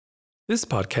This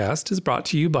podcast is brought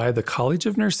to you by the College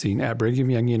of Nursing at Brigham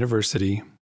Young University.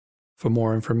 For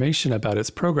more information about its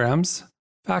programs,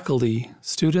 faculty,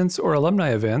 students, or alumni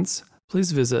events,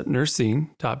 please visit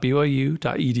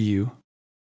nursing.byu.edu.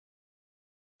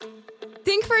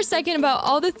 Think for a second about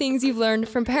all the things you've learned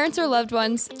from parents or loved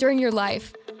ones during your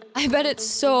life. I bet it's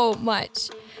so much.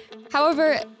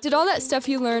 However, did all that stuff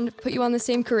you learned put you on the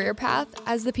same career path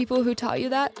as the people who taught you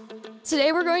that?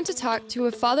 Today we're going to talk to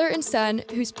a father and son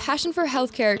whose passion for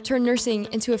healthcare turned nursing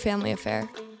into a family affair.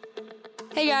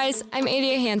 Hey guys, I'm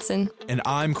Adia Hansen. And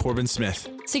I'm Corbin Smith.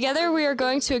 Together we are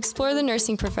going to explore the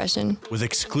nursing profession with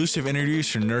exclusive interviews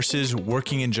from nurses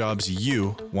working in jobs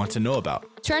you want to know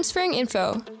about. Transferring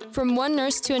info from one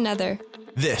nurse to another.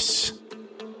 This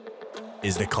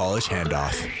is the College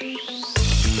Handoff.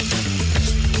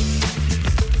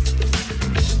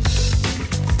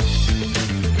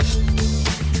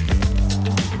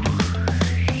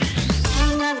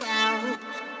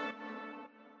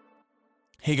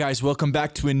 Hey guys, welcome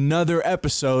back to another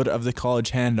episode of the College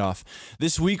Handoff.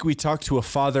 This week we talked to a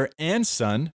father and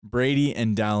son, Brady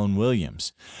and Dallin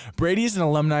Williams. Brady is an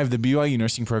alumni of the BYU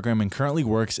nursing program and currently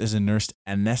works as a nurse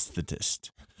anesthetist.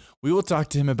 We will talk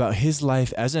to him about his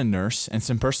life as a nurse and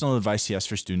some personal advice he has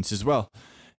for students as well.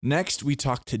 Next, we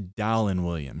talk to Dallin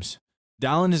Williams.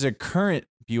 Dallin is a current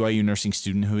BYU nursing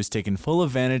student who has taken full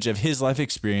advantage of his life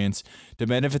experience to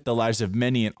benefit the lives of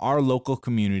many in our local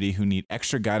community who need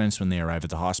extra guidance when they arrive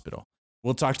at the hospital.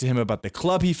 We'll talk to him about the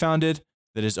club he founded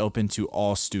that is open to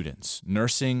all students,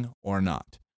 nursing or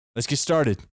not. Let's get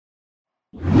started.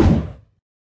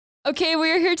 Okay, we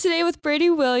are here today with Brady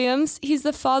Williams. He's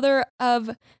the father of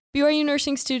BYU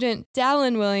nursing student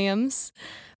Dallin Williams.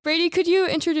 Brady, could you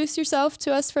introduce yourself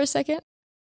to us for a second?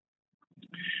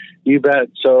 You bet.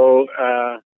 So,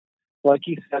 like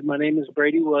you said, my name is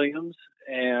Brady Williams,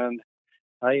 and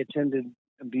I attended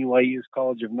BYU's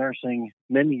College of Nursing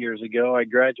many years ago. I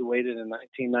graduated in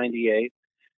 1998.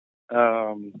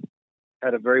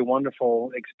 Had a very wonderful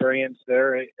experience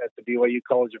there at the BYU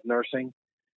College of Nursing,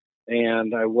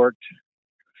 and I worked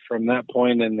from that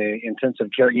point in the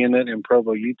intensive care unit in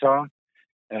Provo, Utah,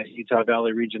 at Utah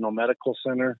Valley Regional Medical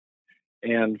Center.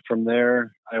 And from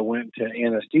there, I went to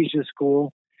anesthesia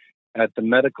school at the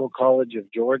Medical College of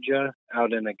Georgia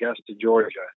out in Augusta,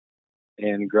 Georgia,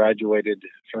 and graduated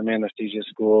from anesthesia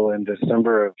school in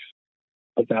December of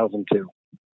 2002.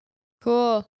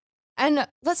 Cool. And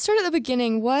let's start at the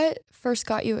beginning. What first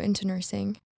got you into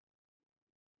nursing?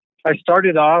 I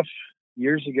started off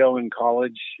years ago in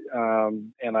college,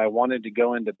 and I wanted to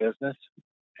go into business.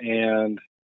 And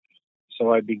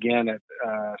so I began at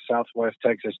Southwest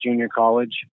Texas Junior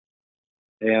College.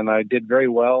 And I did very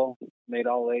well, made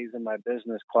all A's in my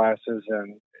business classes,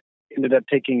 and ended up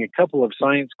taking a couple of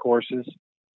science courses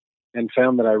and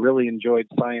found that I really enjoyed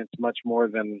science much more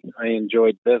than I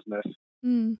enjoyed business.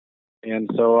 And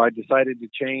so I decided to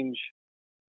change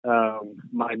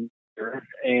my major,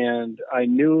 and I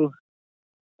knew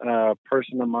a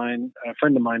friend of mine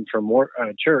from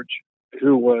church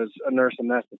who was a nurse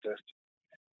anesthetist.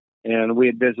 And we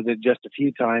had visited just a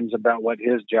few times about what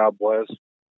his job was.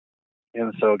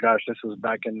 And so, gosh, this was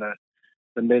back in the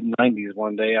mid-'90s.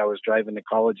 One day I was driving to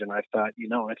college and I thought,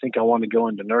 I think I want to go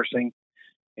into nursing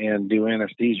and do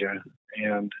anesthesia.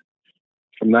 And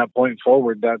from that point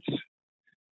forward, that's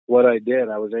what I did.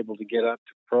 I was able to get up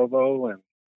to Provo and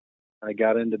I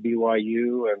got into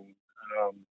BYU, and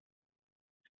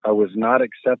I was not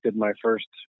accepted my first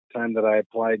time that I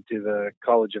applied to the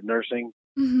College of Nursing.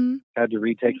 Mm-hmm. Had to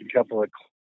retake a couple of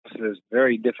classes.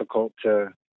 Very difficult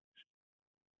to...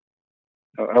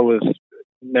 I was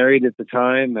married at the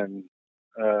time and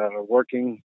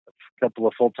working a couple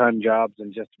of full-time jobs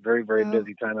and just a very, very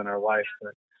busy time in our life.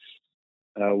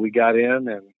 But we got in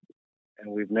and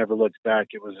we've never looked back.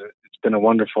 It's been a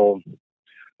wonderful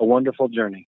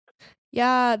journey.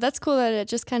 Yeah, that's cool that it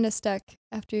just kind of stuck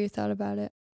after you thought about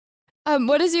it.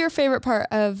 What is your favorite part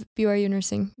of BYU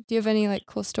nursing? Do you have any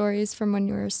cool stories from when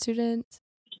you were a student?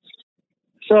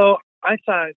 So I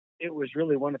thought it was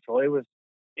really wonderful.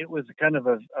 It was kind of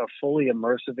a fully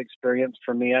immersive experience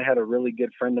for me. I had a really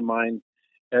good friend of mine,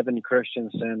 Evan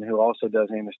Christensen, who also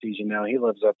does anesthesia now. He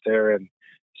lives up there in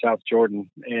South Jordan.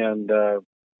 And,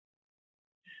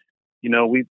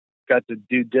 we got to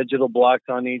do digital blocks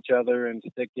on each other and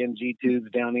stick NG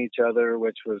tubes down each other,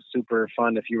 which was super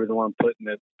fun if you were the one putting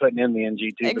in the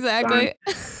NG tube. Exactly.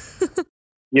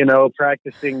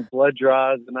 Practicing blood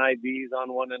draws and IVs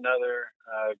on one another,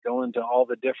 going to all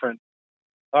the different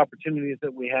opportunities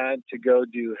that we had to go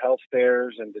do health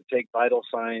fairs and to take vital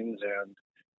signs.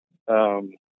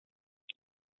 And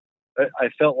I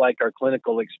felt like our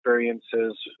clinical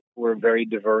experiences were very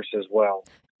diverse as well.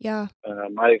 Yeah.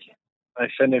 I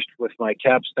finished with my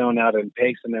capstone out in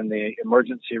Payson in the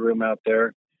emergency room out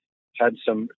there. Had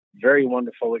some very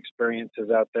wonderful experiences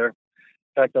out there.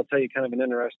 In fact, I'll tell you kind of an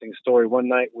interesting story. One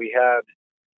night we had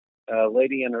a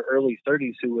lady in her early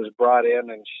 30s who was brought in,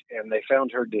 and they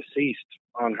found her deceased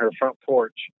on her front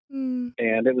porch. Mm.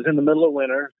 And it was in the middle of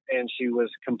winter, and she was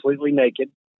completely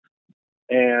naked.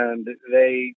 And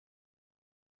they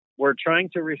were trying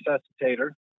to resuscitate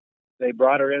her. They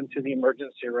brought her into the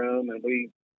emergency room, and we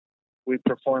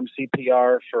performed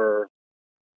CPR for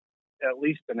at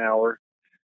least an hour.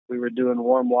 We were doing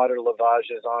warm water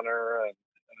lavages on her. And,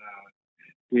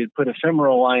 we had put a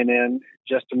femoral line in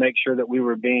just to make sure that we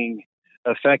were being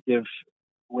effective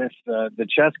with the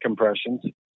chest compressions.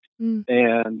 Mm.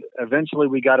 And eventually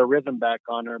we got a rhythm back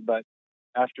on her, but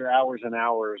after hours and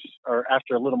hours, or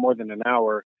after a little more than an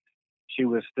hour, she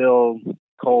was still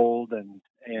cold and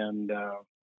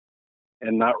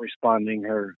not responding.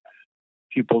 Her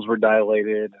pupils were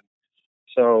dilated.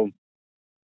 So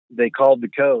they called the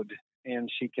code, and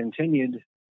she continued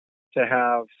to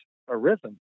have a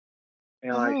rhythm.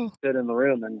 And I stood in the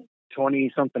room, and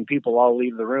 20-something people all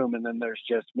leave the room, and then there's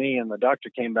just me. And the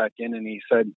doctor came back in, and he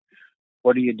said,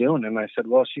 "What are you doing?" And I said,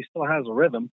 "Well, she still has a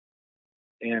rhythm."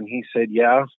 And he said,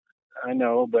 "Yeah, I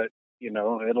know, but,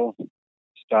 it'll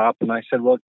stop." And I said,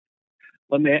 "Well,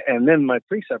 let me," and then my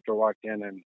preceptor walked in,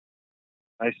 and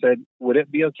I said, "Would it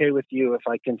be okay with you if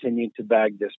I continued to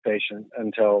bag this patient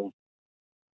until,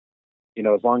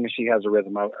 as long as she has a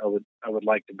rhythm, I would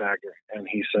like to bag her?" And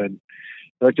he said,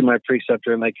 looked at my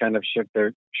preceptor, and they kind of shrugged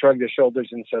their shoulders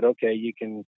and said, "Okay, you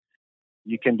can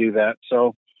do that."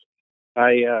 So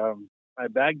I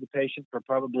bagged the patient for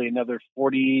probably another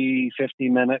 40, 50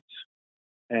 minutes.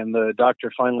 And the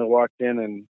doctor finally walked in,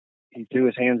 and he threw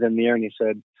his hands in the air and he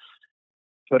said,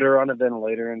 "Put her on a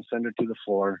ventilator and send her to the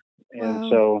floor." And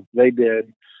so they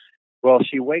did. Well,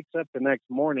 she wakes up the next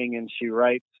morning and she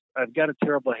writes, "I've got a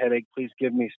terrible headache. Please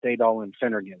give me Stadol and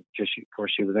Phenergan," because of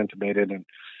course she was intubated. And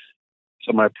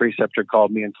so my preceptor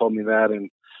called me and told me that. And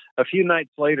a few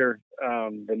nights later,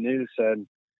 the news said,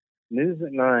 "News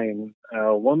at 9,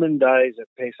 a woman dies at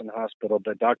Payson Hospital,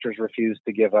 but doctors refuse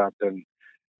to give up. And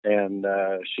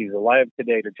she's alive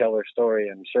today to tell her story."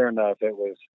 And sure enough, it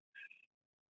was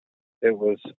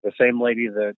the same lady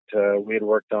that we had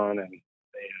worked on, and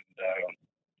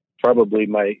probably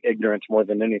my ignorance more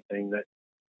than anything that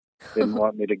didn't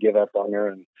want me to give up on her.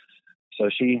 And so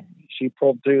she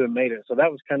pulled through and made it. So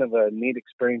that was kind of a neat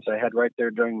experience I had right there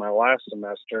during my last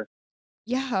semester.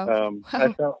 Yeah. Wow.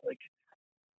 I felt like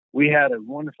we had a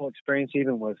wonderful experience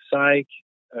even with psych.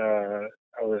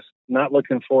 I was not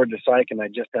looking forward to psych, and I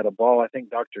just had a ball. I think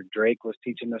Dr. Drake was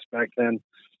teaching us back then.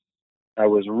 I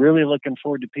was really looking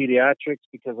forward to pediatrics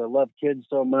because I love kids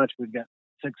so much. We've got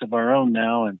 6 of our own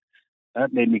now, and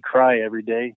that made me cry every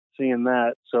day seeing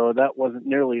that. So that wasn't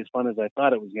nearly as fun as I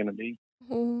thought it was going to be.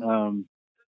 Mm.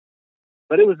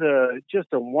 But it was just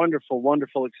a wonderful,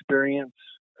 wonderful experience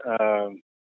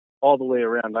all the way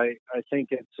around. I think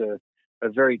it's a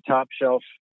very top shelf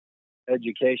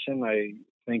education. I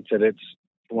think that it's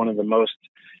one of the most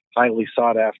highly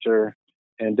sought after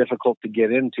and difficult to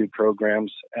get into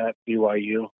programs at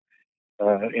BYU,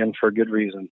 and for good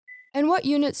reason. And what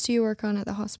units do you work on at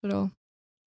the hospital?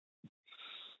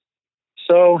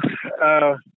 So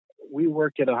we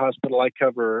work at a hospital. I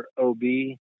cover OB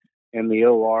and the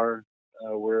OR.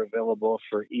 We're available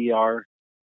for ER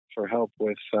for help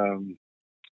with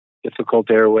difficult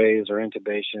airways or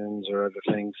intubations or other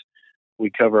things.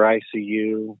 We cover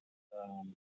ICU,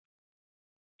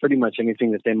 pretty much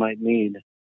anything that they might need.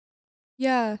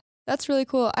 Yeah, that's really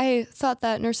cool. I thought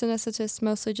that nurse anesthetists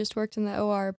mostly just worked in the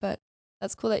OR, but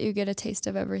that's cool that you get a taste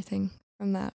of everything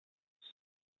from that.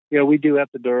 Yeah, we do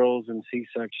epidurals and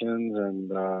C-sections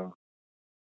and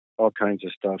all kinds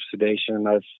of stuff. Sedation.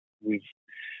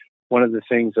 One of the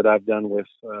things that I've done with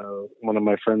one of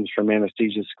my friends from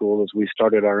anesthesia school is we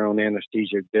started our own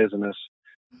anesthesia business.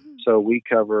 Mm-hmm. So we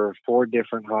cover 4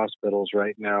 different hospitals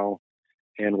right now,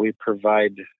 and we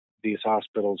provide these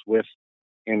hospitals with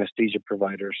anesthesia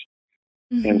providers.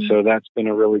 Mm-hmm. And so that's been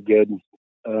a really good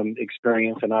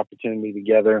experience and opportunity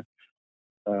together.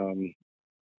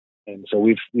 And so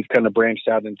we've kind of branched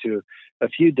out into a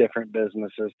few different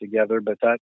businesses together, but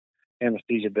that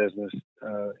anesthesia business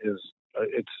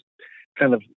it's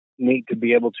kind of neat to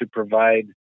be able to provide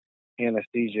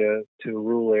anesthesia to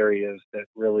rural areas that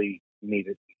really need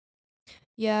it.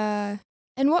 Yeah.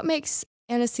 And what makes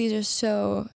anesthesia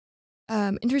so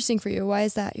interesting for you? Why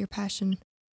is that your passion?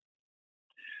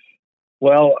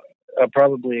 Well,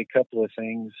 probably a couple of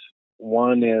things.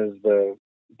 One is the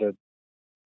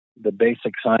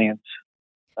basic science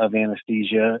of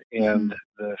anesthesia and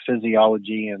the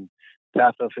physiology and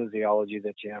pathophysiology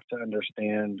that you have to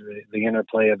understand, the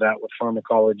interplay of that with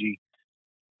pharmacology.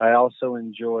 I also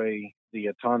enjoy the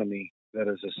autonomy that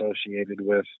is associated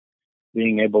with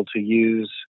being able to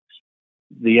use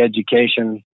the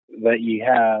education that you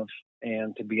have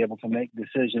and to be able to make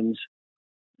decisions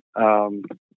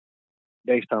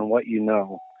based on what you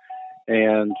know.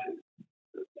 And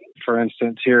for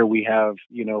instance, here we have,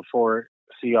 4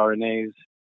 CRNAs,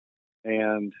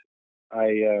 and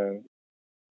I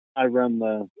run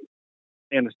the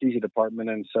anesthesia department,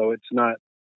 and so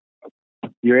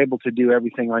you're able to do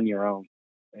everything on your own,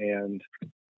 and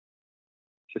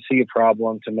to see a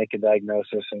problem, to make a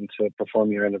diagnosis, and to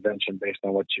perform your intervention based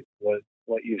on what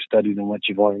you've studied and what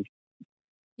you've learned.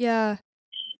 Yeah.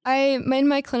 In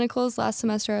my clinicals last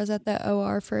semester, I was at the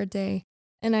OR for a day,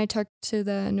 and I talked to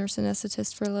the nurse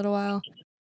anesthetist for a little while.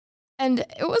 And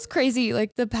it was crazy,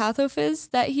 like the pathophys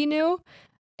that he knew.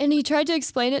 And he tried to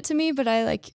explain it to me, but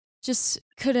I just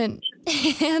couldn't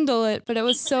handle it. But it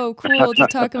was so cool to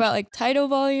talk about like tidal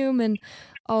volume and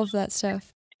all of that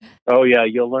stuff. Oh yeah,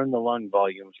 you'll learn the lung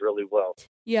volumes really well.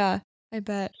 Yeah, I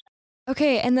bet.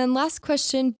 Okay, and then last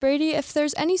question, Brady, if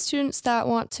there's any students that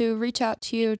want to reach out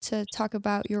to you to talk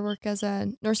about your work as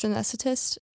a nurse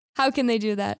anesthetist, how can they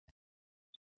do that?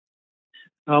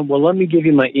 Well, let me give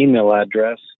you my email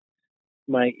address.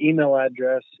 My email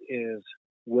address is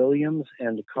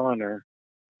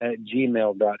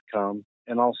williamsandconnor@gmail.com,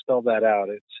 and I'll spell that out.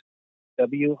 It's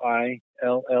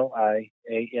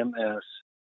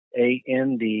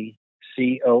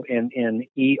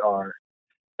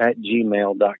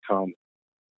WILLIAMSANDCONNER@gmail.com.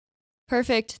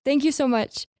 Perfect. Thank you so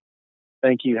much.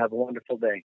 Thank you. Have a wonderful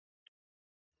day.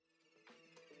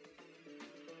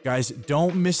 Guys,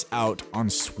 don't miss out on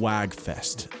Swag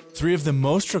Fest. 3 of the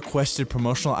most requested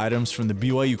promotional items from the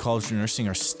BYU College of Nursing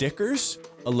are stickers,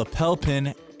 a lapel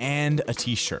pin, and a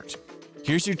t-shirt.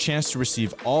 Here's your chance to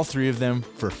receive all 3 of them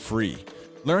for free.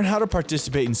 Learn how to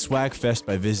participate in Swag Fest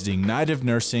by visiting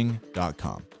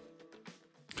nightofnursing.com.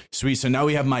 Sweet. So now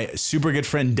we have my super good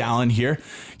friend Dallin here.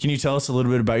 Can you tell us a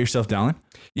little bit about yourself, Dallin?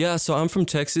 Yeah, so I'm from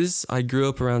Texas. I grew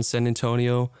up around San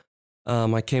Antonio.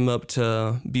 I came up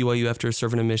to BYU after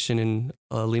serving a mission in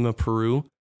Lima, Peru.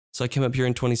 So I came up here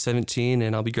in 2017,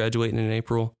 and I'll be graduating in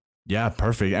April. Yeah,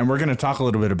 perfect. And we're going to talk a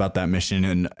little bit about that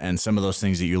mission and some of those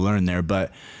things that you learned there.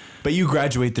 But you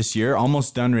graduate this year,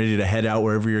 almost done, ready to head out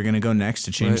wherever you're going to go next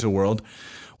to change the world.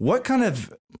 What kind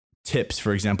of tips,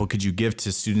 for example, could you give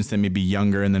to students that may be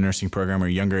younger in the nursing program or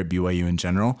younger at BYU in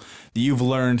general that you've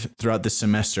learned throughout this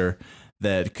semester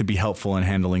that could be helpful in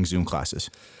handling Zoom classes?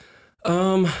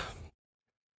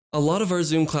 A lot of our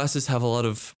Zoom classes have a lot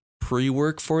of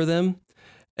pre-work for them.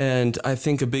 And I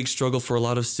think a big struggle for a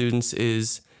lot of students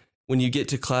is when you get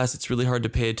to class, it's really hard to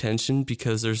pay attention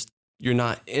because you're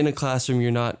not in a classroom,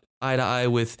 you're not eye to eye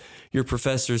with your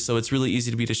professors. So it's really easy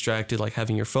to be distracted, like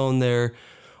having your phone there.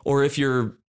 Or if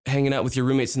you're hanging out with your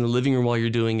roommates in the living room while you're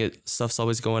doing it, stuff's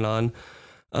always going on.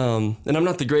 And I'm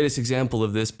not the greatest example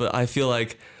of this, but I feel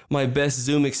like my best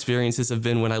Zoom experiences have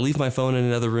been when I leave my phone in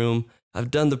another room,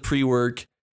 I've done the pre-work,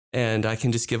 and I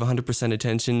can just give 100%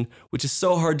 attention, which is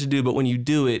so hard to do. But when you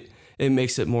do it, it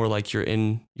makes it more like you're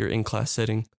in class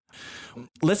setting.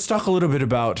 Let's talk a little bit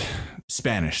about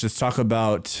Spanish. Let's talk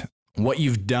about what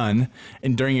you've done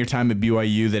during your time at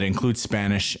BYU that includes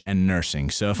Spanish and nursing.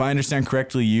 So if I understand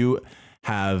correctly, you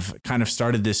have kind of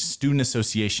started this student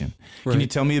association. Right. Can you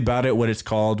tell me about it, what it's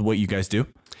called, what you guys do?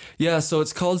 Yeah, so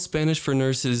it's called Spanish for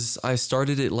Nurses. I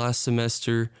started it last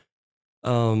semester.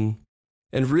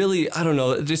 And really, I don't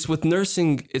know, just with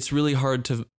nursing, it's really hard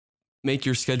to make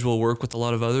your schedule work with a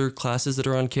lot of other classes that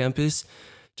are on campus,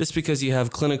 just because you have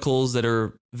clinicals that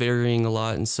are varying a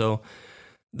lot. And so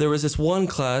there was this one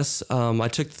class, I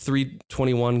took the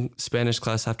 321 Spanish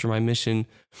class after my mission,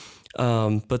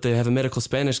 but they have a medical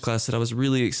Spanish class that I was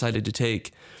really excited to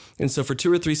take. And so for 2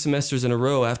 or 3 semesters in a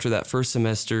row after that first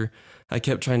semester, I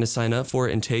kept trying to sign up for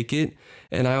it and take it.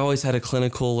 And I always had a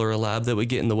clinical or a lab that would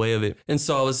get in the way of it. And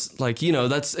so I was like,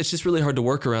 it's just really hard to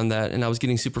work around that. And I was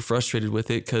getting super frustrated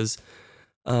with it because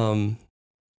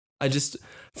I just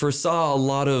foresaw a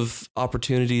lot of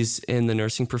opportunities in the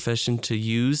nursing profession to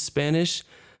use Spanish,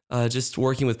 just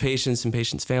working with patients and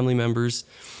patients' family members.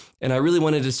 And I really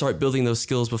wanted to start building those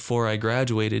skills before I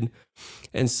graduated.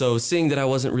 And so seeing that I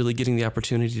wasn't really getting the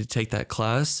opportunity to take that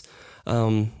class,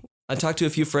 I talked to a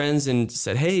few friends and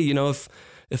said, hey,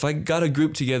 if I got a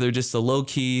group together, just a low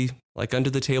key, like under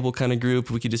the table kind of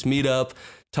group, we could just meet up,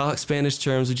 talk Spanish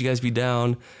terms. Would you guys be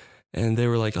down? And they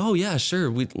were like, oh yeah, sure.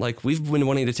 We've been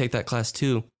wanting to take that class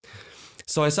too.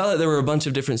 So I saw that there were a bunch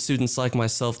of different students like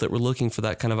myself that were looking for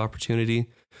that kind of opportunity.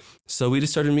 So we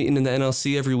just started meeting in the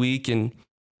NLC every week and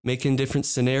making different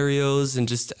scenarios and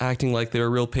just acting like they were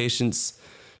real patients,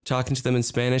 talking to them in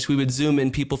Spanish. We would Zoom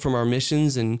in people from our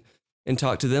missions and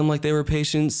talk to them like they were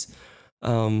patients.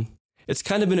 It's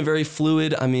kind of been a very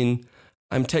fluid. I mean,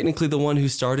 I'm technically the one who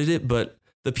started it, but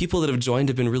the people that have joined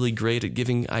have been really great at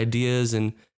giving ideas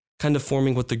and kind of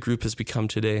forming what the group has become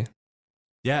today.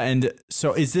 Yeah. And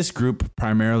so is this group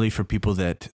primarily for people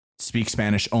that speak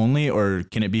Spanish only, or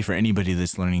can it be for anybody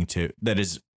that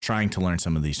is trying to learn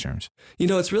some of these terms?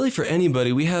 It's really for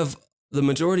anybody. We have the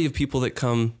majority of people that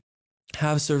come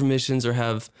have served missions or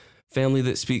have family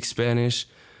that speaks Spanish,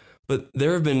 but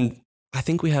there have been, I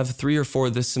think we have 3 or 4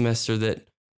 this semester that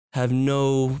have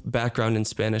no background in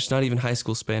Spanish, not even high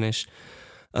school Spanish.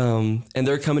 And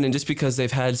they're coming in just because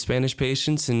they've had Spanish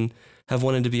patients and have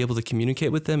wanted to be able to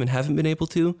communicate with them and haven't been able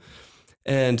to.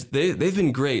 And they've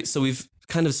been great. So we've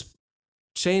kind of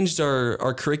changed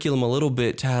our curriculum a little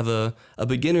bit to have a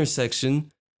beginner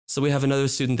section. So we have another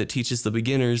student that teaches the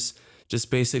beginners just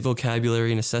basic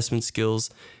vocabulary and assessment skills.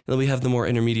 And then we have the more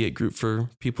intermediate group for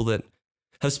people that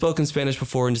have spoken Spanish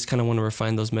before and just kind of want to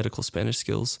refine those medical Spanish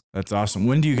skills. That's awesome.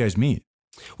 When do you guys meet?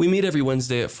 We meet every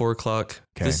Wednesday at 4:00.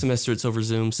 Okay. This semester it's over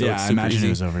Zoom. So it's super I imagine easy. it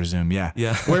was over Zoom. Yeah.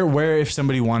 Yeah. Where, if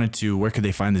somebody wanted to, where could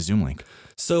they find the Zoom link?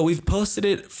 So we've posted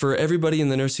it for everybody in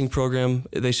the nursing program.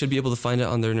 They should be able to find it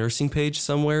on their nursing page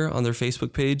somewhere on their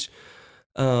Facebook page.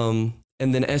 And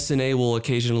then SNA will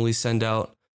occasionally send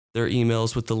out their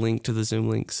emails with the link to the Zoom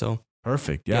link. So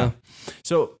perfect. Yeah.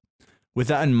 So with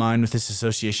that in mind, with this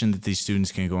association that these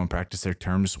students can go and practice their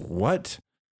terms, what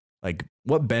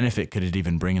benefit could it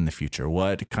even bring in the future?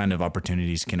 What kind of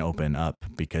opportunities can open up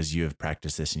because you have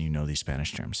practiced this and you know these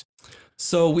Spanish terms?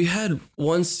 So we had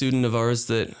one student of ours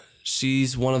that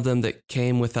she's one of them that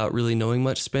came without really knowing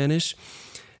much Spanish.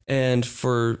 And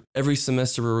for every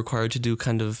semester, we're required to do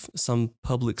kind of some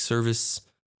public service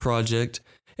project.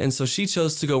 And so she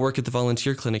chose to go work at the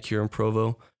volunteer clinic here in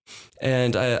Provo.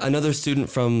 And another student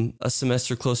from a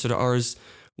semester closer to ours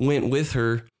went with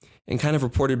her and kind of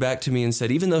reported back to me and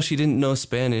said, even though she didn't know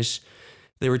Spanish,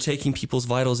 they were taking people's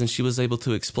vitals and she was able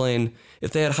to explain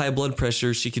if they had high blood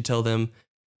pressure, she could tell them,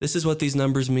 this is what these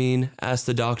numbers mean, ask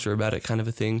the doctor about it, kind of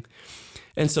a thing.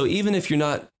 And so even if you're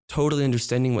not totally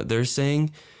understanding what they're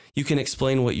saying, you can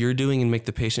explain what you're doing and make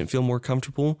the patient feel more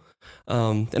comfortable.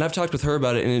 And I've talked with her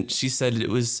about it, and she said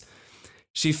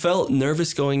she felt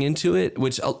nervous going into it,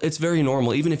 which it's very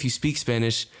normal. Even if you speak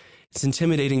Spanish, it's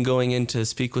intimidating going in to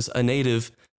speak with a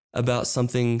native about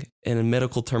something in a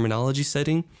medical terminology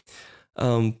setting.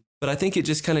 But I think it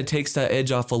just kind of takes that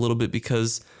edge off a little bit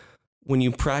because when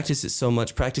you practice it so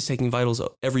much, practice taking vitals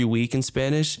every week in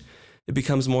Spanish, it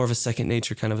becomes more of a second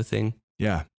nature kind of a thing.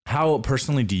 Yeah. How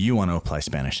personally do you want to apply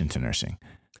Spanish into nursing?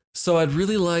 So I'd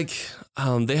really like,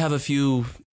 they have a few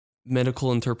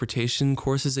medical interpretation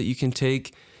courses that you can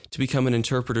take to become an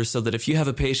interpreter so that if you have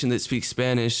a patient that speaks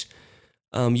Spanish,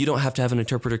 you don't have to have an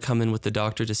interpreter come in with the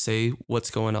doctor to say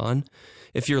what's going on.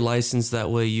 If you're licensed that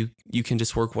way, you can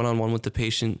just work one-on-one with the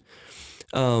patient.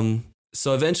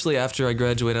 So eventually after I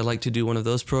graduate, I'd like to do one of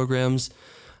those programs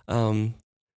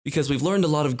because we've learned a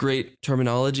lot of great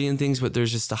terminology and things, but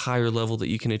there's just a higher level that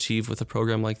you can achieve with a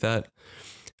program like that.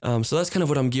 So that's kind of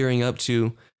what I'm gearing up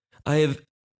to. I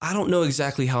don't know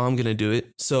exactly how I'm going to do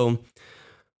it. So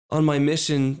on my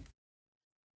mission,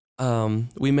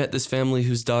 we met this family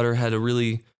whose daughter had a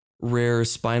really rare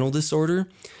spinal disorder.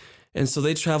 And so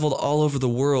they traveled all over the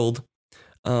world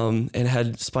and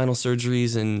had spinal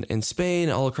surgeries in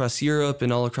Spain, all across Europe,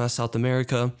 and all across South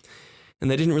America. And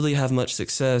they didn't really have much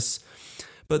success.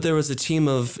 But there was a team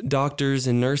of doctors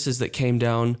and nurses that came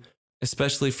down,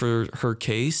 especially for her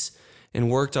case, and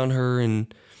worked on her.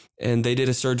 And they did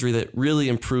a surgery that really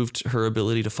improved her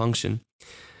ability to function.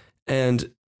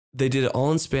 And they did it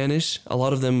all in Spanish. A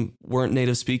lot of them weren't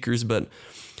native speakers, but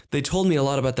they told me a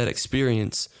lot about that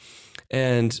experience.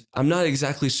 And I'm not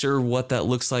exactly sure what that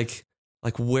looks like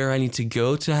where I need to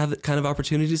go to have kind of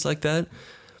opportunities like that.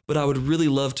 But I would really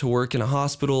love to work in a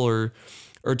hospital or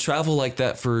travel like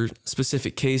that for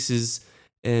specific cases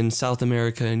in South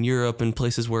America and Europe and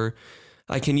places where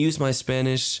I can use my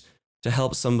Spanish to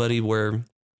help somebody where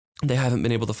they haven't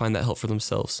been able to find that help for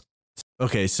themselves.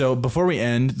 Okay, so before we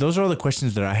end, those are all the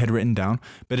questions that I had written down.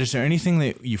 But is there anything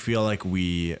that you feel like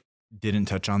we didn't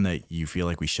touch on that you feel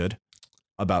like we should?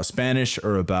 About Spanish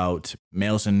or about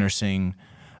males in nursing,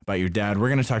 about your dad? We're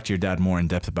going to talk to your dad more in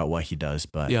depth about what he does,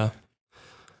 but... Yeah.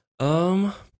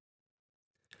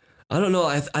 I don't know.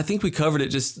 I think we covered it.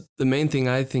 Just the main thing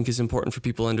I think is important for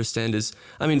people to understand is,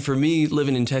 I mean, for me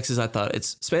living in Texas, I thought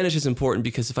Spanish is important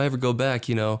because if I ever go back,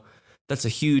 that's a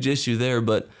huge issue there.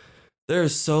 But there are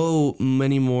so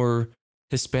many more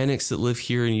Hispanics that live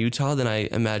here in Utah than I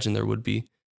imagine there would be.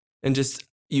 And just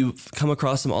you come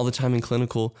across them all the time in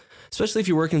clinical, especially if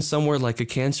you're working somewhere like a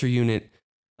cancer unit.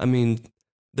 I mean,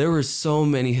 there were so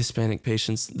many Hispanic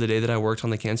patients the day that I worked on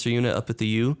the cancer unit up at the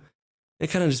U. It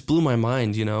kind of just blew my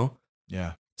mind,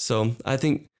 Yeah. So I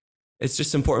think it's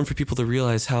just important for people to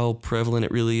realize how prevalent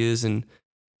it really is. And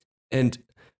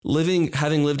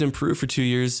having lived in Peru for 2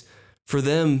 years, for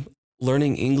them,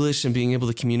 learning English and being able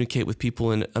to communicate with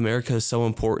people in America is so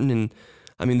important. And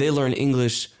I mean, they learn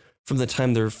English from the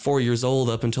time they're 4 years old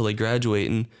up until they graduate.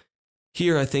 And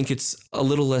here, I think it's a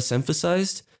little less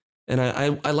emphasized. And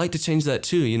I like to change that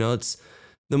too. It's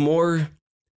the more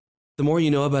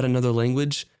you know about another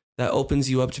language, that opens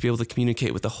you up to be able to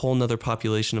communicate with a whole nother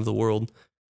population of the world,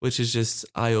 which is just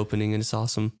eye-opening and it's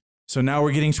awesome. So now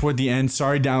we're getting toward the end.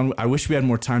 Sorry, Down. I wish we had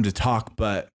more time to talk,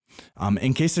 but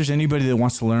in case there's anybody that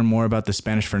wants to learn more about the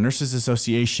Spanish for Nurses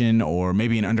Association, or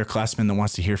maybe an underclassman that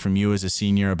wants to hear from you as a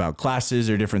senior about classes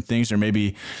or different things, or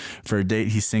maybe for a date,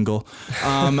 he's single,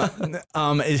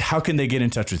 how can they get in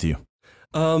touch with you?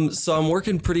 So I'm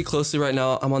working pretty closely right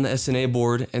now. I'm on the SNA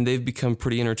board, and they've become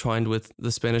pretty intertwined with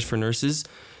the Spanish for Nurses.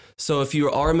 So if you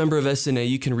are a member of SNA,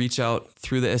 you can reach out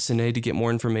through the SNA to get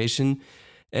more information.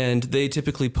 And they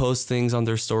typically post things on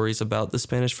their stories about the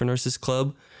Spanish for Nurses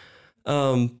Club.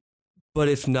 But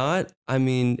if not, I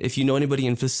mean, if you know anybody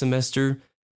in 5th semester,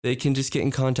 they can just get in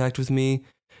contact with me.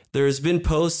 There's been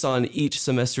posts on each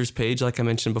semester's page, like I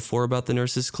mentioned before, about the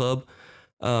Nurses Club,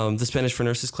 the Spanish for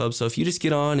Nurses Club. So if you just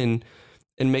get on and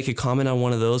make a comment on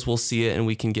one of those, we'll see it and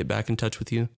we can get back in touch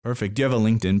with you. Perfect. Do you have a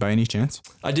LinkedIn by any chance?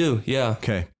 I do, yeah.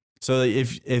 Okay. So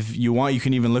if you want, you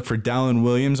can even look for Dallin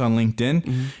Williams on LinkedIn.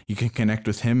 Mm-hmm. You can connect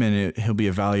with him and he'll be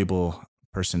a valuable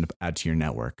person to add to your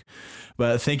network.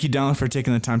 But thank you, Dallin, for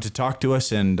taking the time to talk to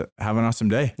us, and have an awesome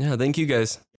day. Yeah, thank you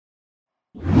guys.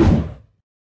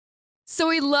 So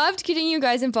we loved getting you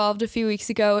guys involved a few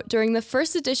weeks ago during the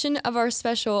first edition of our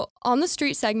special On the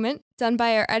Street segment done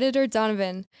by our editor,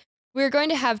 Donovan. We're going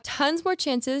to have tons more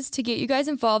chances to get you guys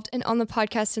involved and on the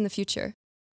podcast in the future.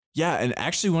 Yeah, and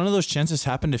actually one of those chances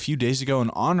happened a few days ago in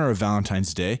honor of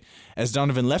Valentine's Day, as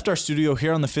Donovan left our studio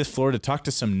here on the 5th floor to talk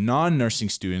to some non-nursing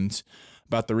students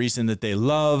about the reason that they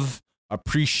love,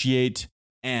 appreciate,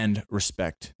 and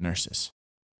respect nurses.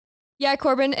 Yeah,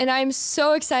 Corbin, and I'm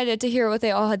so excited to hear what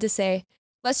they all had to say.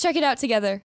 Let's check it out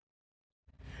together.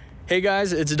 Hey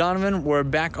guys, it's Donovan. We're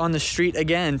back on the street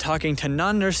again talking to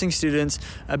non-nursing students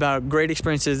about great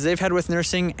experiences they've had with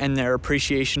nursing and their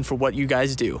appreciation for what you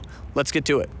guys do. Let's get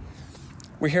to it.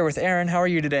 We're here with Erin. How are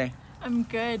you today? I'm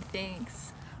good,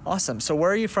 thanks. Awesome. So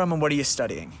where are you from and what are you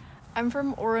studying? I'm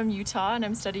from Orem, Utah, and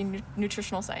I'm studying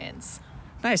nutritional science.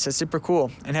 Nice, that's super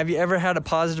cool. And have you ever had a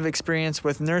positive experience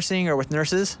with nursing or with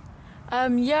nurses?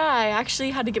 Yeah, I actually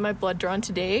had to get my blood drawn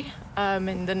today,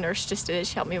 and the nurse just did it.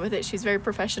 She helped me with it. She's very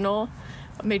professional,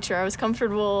 made sure I was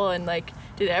comfortable, and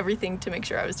did everything to make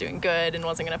sure I was doing good and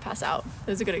wasn't going to pass out. It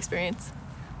was a good experience.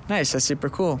 Nice, that's super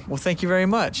cool. Well, thank you very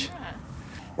much. Yeah.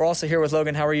 We're also here with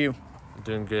Logan. How are you?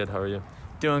 Doing good. How are you?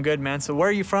 Doing good, man. So where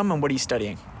are you from and what are you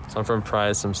studying? So I'm from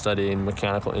Price. I'm studying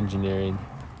mechanical engineering.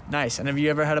 Nice. And have you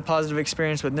ever had a positive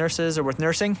experience with nurses or with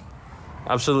nursing?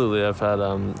 Absolutely. I've had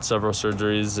several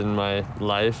surgeries in my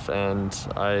life, and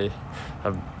I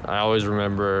always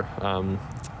remember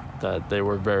that they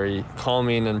were very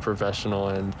calming and professional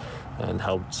and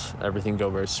helped everything go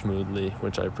very smoothly,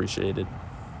 which I appreciated.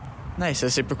 Nice.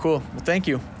 That's super cool. Well, thank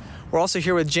you. We're also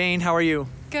here with Jane. How are you?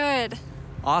 Good.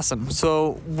 Awesome.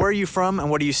 So where are you from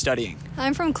and what are you studying?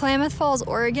 I'm from Klamath Falls,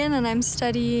 Oregon, and I'm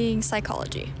studying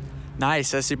psychology.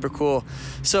 Nice. That's super cool.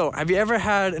 So have you ever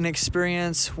had an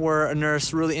experience where a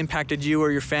nurse really impacted you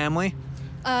or your family?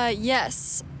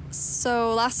 Yes.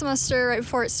 So last semester, right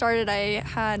before it started, I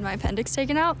had my appendix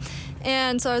taken out.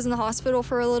 And so I was in the hospital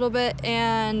for a little bit.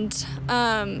 And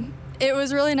it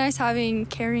was really nice having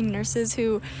caring nurses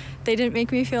who they didn't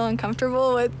make me feel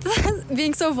uncomfortable with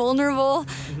being so vulnerable,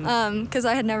 because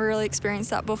I had never really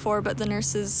experienced that before. But the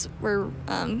nurses were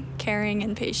caring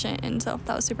and patient. And so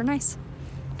that was super nice.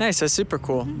 Nice. That's super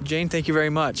cool. Jane, thank you very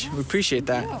much. Yes, we appreciate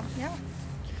that. Yeah.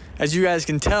 As you guys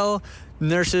can tell,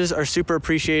 nurses are super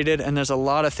appreciated, and there's a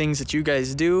lot of things that you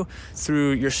guys do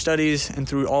through your studies and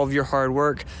through all of your hard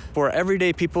work for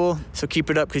everyday people. So keep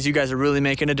it up because you guys are really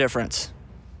making a difference.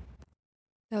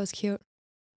 That was cute.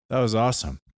 That was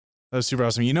awesome. That was super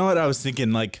awesome. You know what I was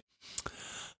thinking? I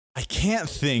can't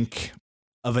think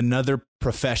of another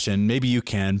profession. Maybe you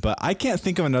can, but I can't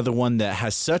think of another one that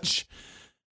has such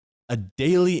a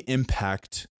daily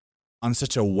impact on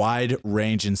such a wide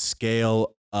range and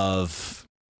scale of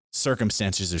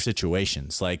circumstances or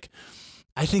situations. Like,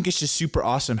 I think it's just super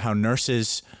awesome how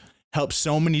nurses help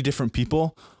so many different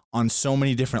people on so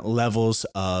many different levels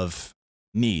of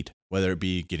need, whether it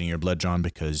be getting your blood drawn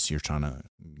because you're trying to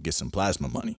get some plasma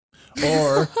money,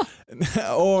 or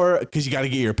because you got to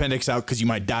get your appendix out because you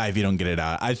might die if you don't get it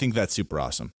out. I think that's super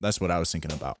awesome. That's what I was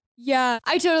thinking about. Yeah,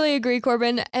 I totally agree,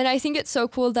 Corbin. And I think it's so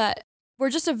cool that we're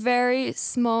just a very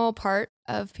small part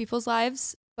of people's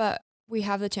lives, but we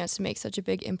have the chance to make such a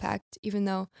big impact, even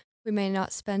though we may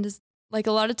not spend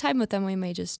a lot of time with them. We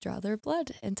may just draw their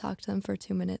blood and talk to them for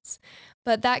 2 minutes,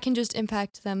 but that can just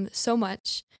impact them so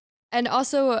much. And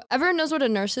also, everyone knows what a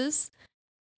nurse is,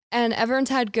 and everyone's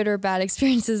had good or bad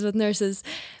experiences with nurses.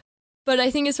 But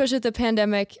I think especially with the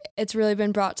pandemic, it's really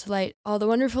been brought to light all the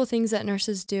wonderful things that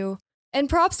nurses do. And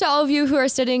props to all of you who are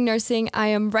studying nursing. I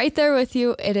am right there with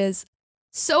you. It is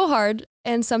so hard,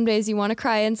 and some days you want to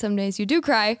cry, and some days you do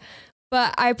cry.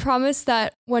 But I promise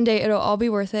that one day it'll all be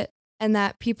worth it, and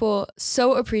that people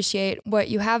so appreciate what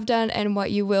you have done and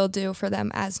what you will do for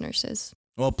them as nurses.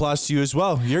 Well, applause to you as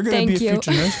well. You're going to be a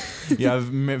future nurse. You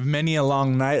have many a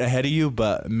long night ahead of you,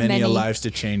 but many lives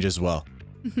to change as well.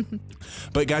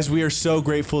 But guys, we are so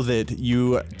grateful that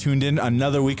you tuned in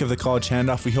another week of the College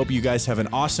Handoff. We hope you guys have an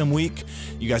awesome week.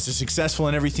 You guys are successful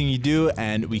in everything you do,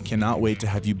 and we cannot wait to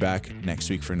have you back next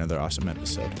week for another awesome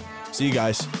episode. See you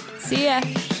guys. See ya.